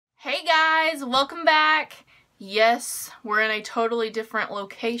Hey guys, welcome back. Yes, we're in a totally different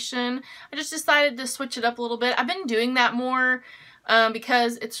location. I just decided to switch it up a little bit. I've been doing that more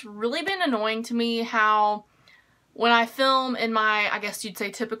because it's really been annoying to me how when I film in my, I guess you'd say,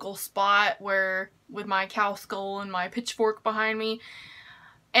 typical spot where with my cow skull and my pitchfork behind me,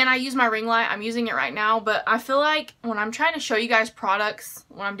 and I use my ring light. I'm using it right now, but I feel like when I'm trying to show you guys products,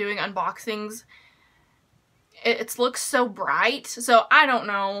 when I'm doing unboxings, it looks so bright. So I don't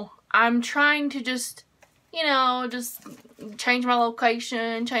know. I'm trying to just change my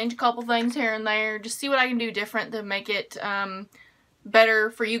location, change a couple things here and there, just see what I can do different to make it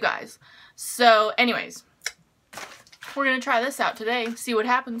better for you guys. So anyways, we're going to try this out today, see what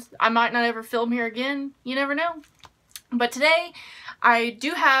happens. I might not ever film here again. You never know. But today, I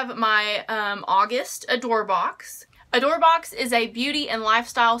do have my August Adore Box. Adore Box is a beauty and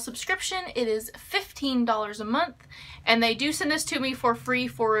lifestyle subscription. It is $15 a month, and they do send this to me for free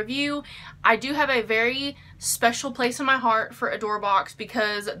for review. I do have a very special place in my heart for Adore Box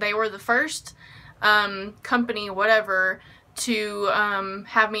because they were the first company, whatever, to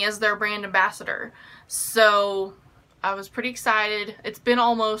have me as their brand ambassador. So I was pretty excited. It's been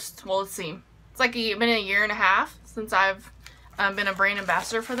almost, well, let's see, it's like been a year and a half since I've been a brand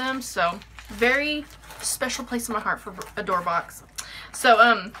ambassador for them. So very special place in my heart for Adore Box.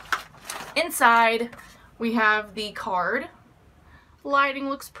 So inside we have the card. Lighting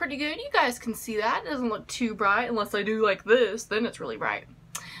looks pretty good. You guys can see that. It doesn't look too bright unless I do like this, then it's really bright.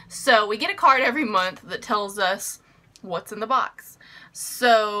 So we get a card every month that tells us what's in the box.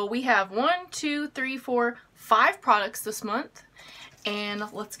 So we have 5 products this month, and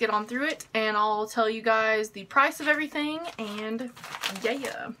let's get on through it and I'll tell you guys the price of everything, and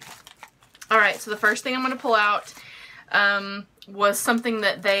yeah. Alright, so the first thing I'm going to pull out was something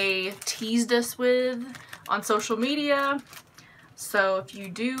that they teased us with on social media. So if you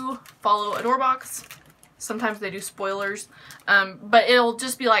do follow Adore Box, sometimes they do spoilers, but it'll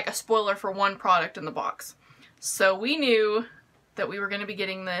just be like a spoiler for one product in the box. So we knew that we were going to be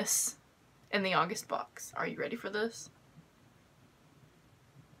getting this in the August box. Are you ready for this?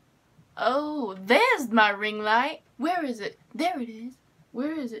 Oh, there's my ring light. Where is it? There it is.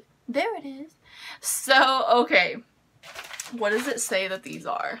 Where is it? There it is. So, okay. What does it say that these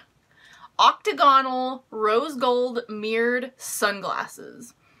are? Octagonal rose gold mirrored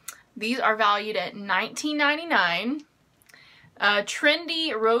sunglasses. These are valued at $19.99.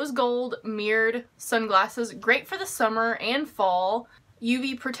 Trendy rose gold mirrored sunglasses. Great for the summer and fall.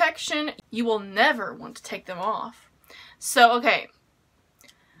 UV protection. You will never want to take them off. So, okay.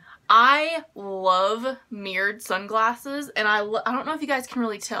 I love mirrored sunglasses, and I don't know if you guys can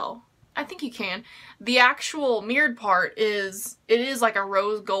really tell. I think you can. The actual mirrored part is like a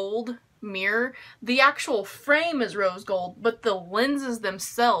rose gold mirror. The actual frame is rose gold, but the lenses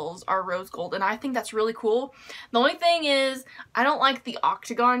themselves are rose gold, and I think that's really cool. The only thing is, I don't like the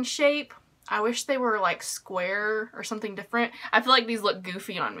octagon shape. I wish they were like square or something different. I feel like these look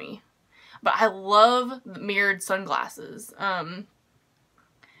goofy on me. But I love mirrored sunglasses.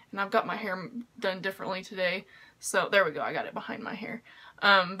 And I've got my hair done differently today. So there we go. I got it behind my hair.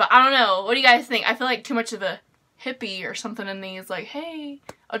 But I don't know. What do you guys think? I feel like too much of a hippie or something in these. Like, hey,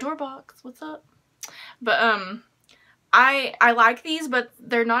 Adore Box, what's up? But I like these, but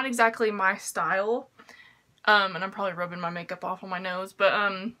they're not exactly my style. And I'm probably rubbing my makeup off on my nose. But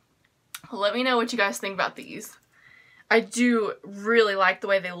let me know what you guys think about these. I do really like the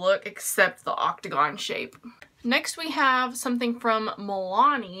way they look, except the octagon shape. Next we have something from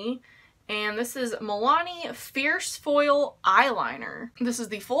Milani, and this is Milani Fierce Foil Eyeliner. This is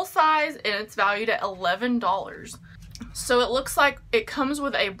the full size, and it's valued at $11. So it looks like it comes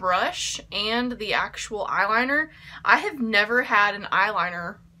with a brush and the actual eyeliner. I have never had an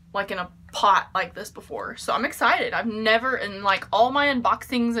eyeliner like in a pot like this before, so I'm excited. I've never, in like all my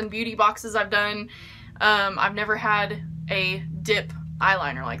unboxings and beauty boxes I've done, I've never had a dip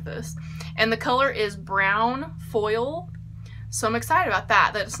eyeliner like this. And the color is brown foil, so I'm excited about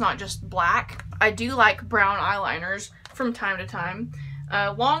that it's not just black. I do like brown eyeliners from time to time.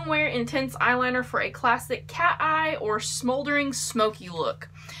 Long wear intense eyeliner for a classic cat eye or smoldering smoky look.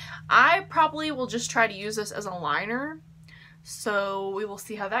 I probably will just try to use this as a liner, so we will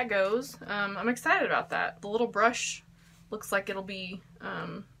see how that goes. I'm excited about that. The little brush looks like it'll be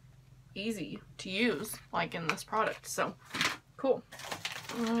easy to use, like in this product, so cool.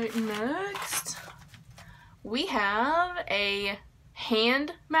 Alright, next we have a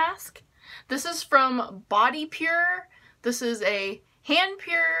hand mask. This is from Bodipure. This is a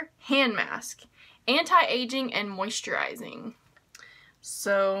Handpure hand mask. Anti-aging and moisturizing.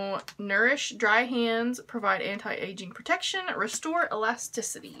 So, nourish dry hands, provide anti-aging protection, restore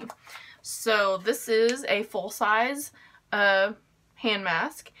elasticity. So, this is a full-size hand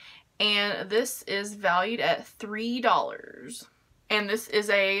mask, and this is valued at $3. And this is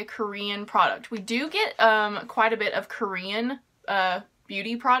a Korean product. We do get quite a bit of Korean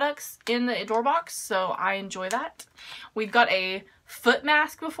beauty products in the Adore box, so I enjoy that. We've got a foot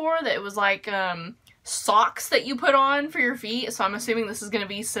mask before that was like socks that you put on for your feet, so I'm assuming this is going to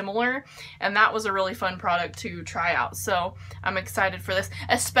be similar, and that was a really fun product to try out, so I'm excited for this.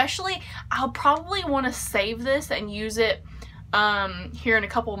 Especially, I'll probably want to save this and use it here in a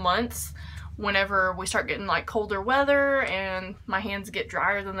couple months whenever we start getting like colder weather and my hands get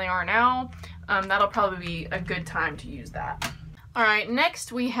drier than they are now. That'll probably be a good time to use that. Alright,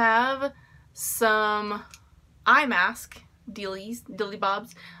 next we have some eye mask dilly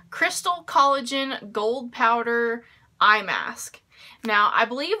bobs. Crystal Collagen Gold Powder Eye Mask. Now, I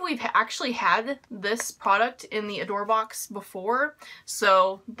believe we've actually had this product in the Adore box before,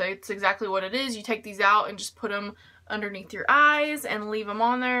 so that's exactly what it is. You take these out and just put them underneath your eyes and leave them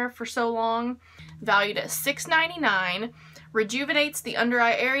on there for so long. Valued at $6.99. Rejuvenates the under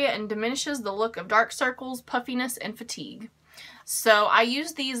eye area and diminishes the look of dark circles, puffiness, and fatigue. So I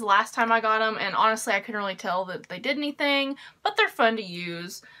used these last time I got them, and honestly I couldn't really tell that they did anything, but they're fun to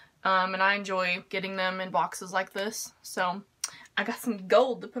use, and I enjoy getting them in boxes like this. So I got some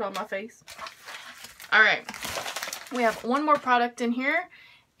gold to put on my face. Alright, we have one more product in here,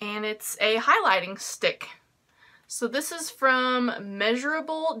 and it's a highlighting stick. So this is from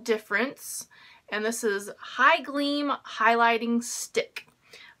Measurable Difference, and this is High Gleam Highlighting Stick.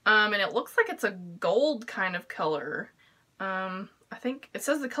 And it looks like it's a gold kind of color. I think it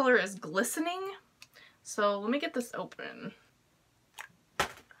says the color is glistening. So let me get this open.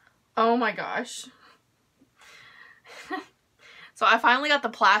 Oh my gosh. So I finally got the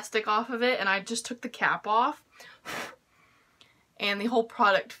plastic off of it, and I just took the cap off. And the whole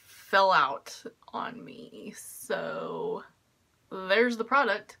product fell out on me. So there's the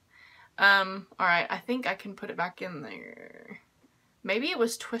product. Alright, I think I can put it back in there. Maybe it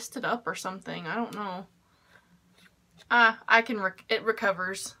was twisted up or something. I don't know. It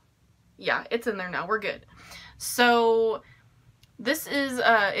recovers. Yeah, it's in there now. We're good. So this is,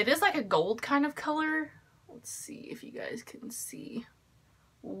 it is like a gold kind of color. Let's see if you guys can see.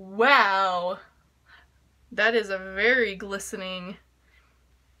 Wow. That is a very glistening.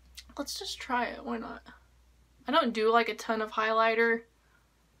 Let's just try it. Why not? I don't do like a ton of highlighter.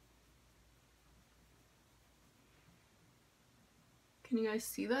 Can you guys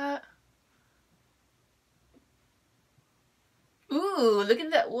see that? Ooh, look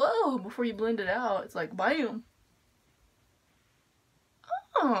at that. Whoa, before you blend it out, it's like bam.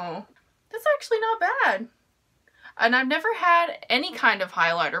 Oh, that's actually not bad. And I've never had any kind of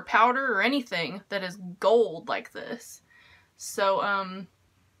highlighter, powder, or anything that is gold like this. So,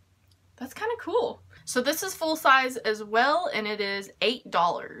 that's kind of cool. So this is full size as well, and it is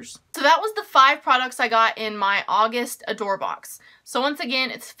 $8. So that was the 5 products I got in my August Adore box. So once again,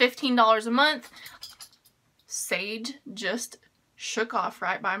 it's $15 a month. Sage just shook off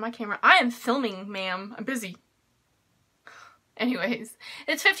right by my camera. I am filming, ma'am. I'm busy. Anyways,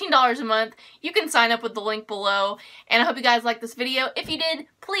 it's $15 a month. You can sign up with the link below, and I hope you guys liked this video. If you did,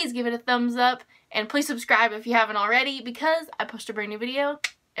 please give it a thumbs up, and please subscribe if you haven't already, because I post a brand new video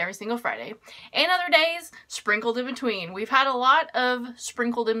every single Friday. And other days, sprinkled in between. We've had a lot of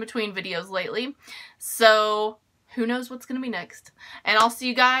sprinkled in between videos lately, so who knows what's going to be next. And I'll see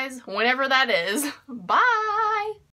you guys whenever that is. Bye!